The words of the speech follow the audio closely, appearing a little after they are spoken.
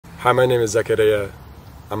Hi, my name is Zakaria.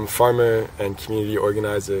 I'm a farmer and community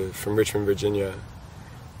organizer from Richmond, Virginia.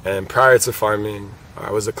 And prior to farming,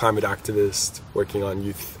 I was a climate activist working on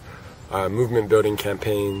youth movement building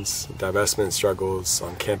campaigns, divestment struggles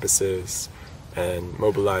on campuses, and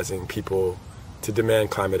mobilizing people to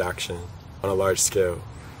demand climate action on a large scale.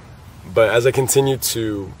 But as I continue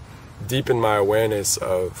to deepen my awareness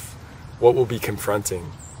of what we'll be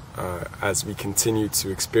confronting as we continue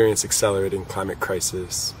to experience accelerating climate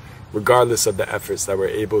crisis, regardless of the efforts that we're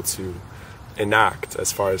able to enact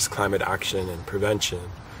as far as climate action and prevention,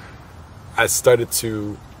 I started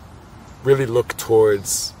to really look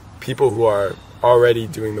towards people who are already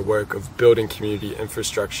doing the work of building community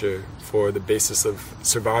infrastructure for the basis of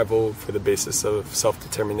survival, for the basis of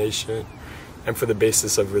self-determination, and for the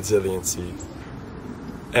basis of resiliency.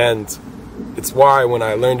 And it's why when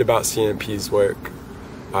I learned about CNP's work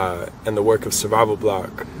and the work of Survival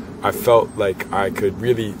Block, I felt like I could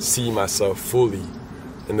really see myself fully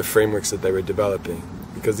in the frameworks that they were developing,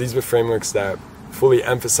 because these were frameworks that fully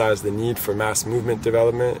emphasized the need for mass movement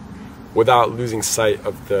development without losing sight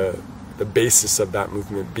of the basis of that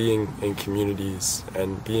movement being in communities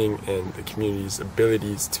and being in the community's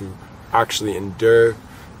abilities to actually endure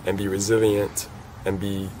and be resilient and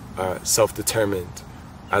be self-determined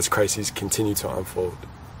as crises continue to unfold.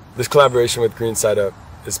 This collaboration with Green Side Up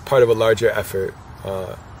is part of a larger effort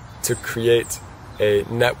to create a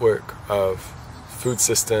network of food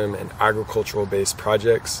system and agricultural based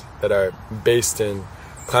projects that are based in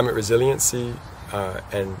climate resiliency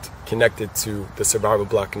and connected to the Survival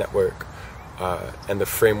Block network and the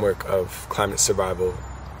framework of climate survival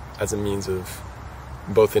as a means of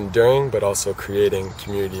both enduring but also creating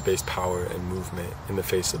community based power and movement in the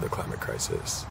face of the climate crisis.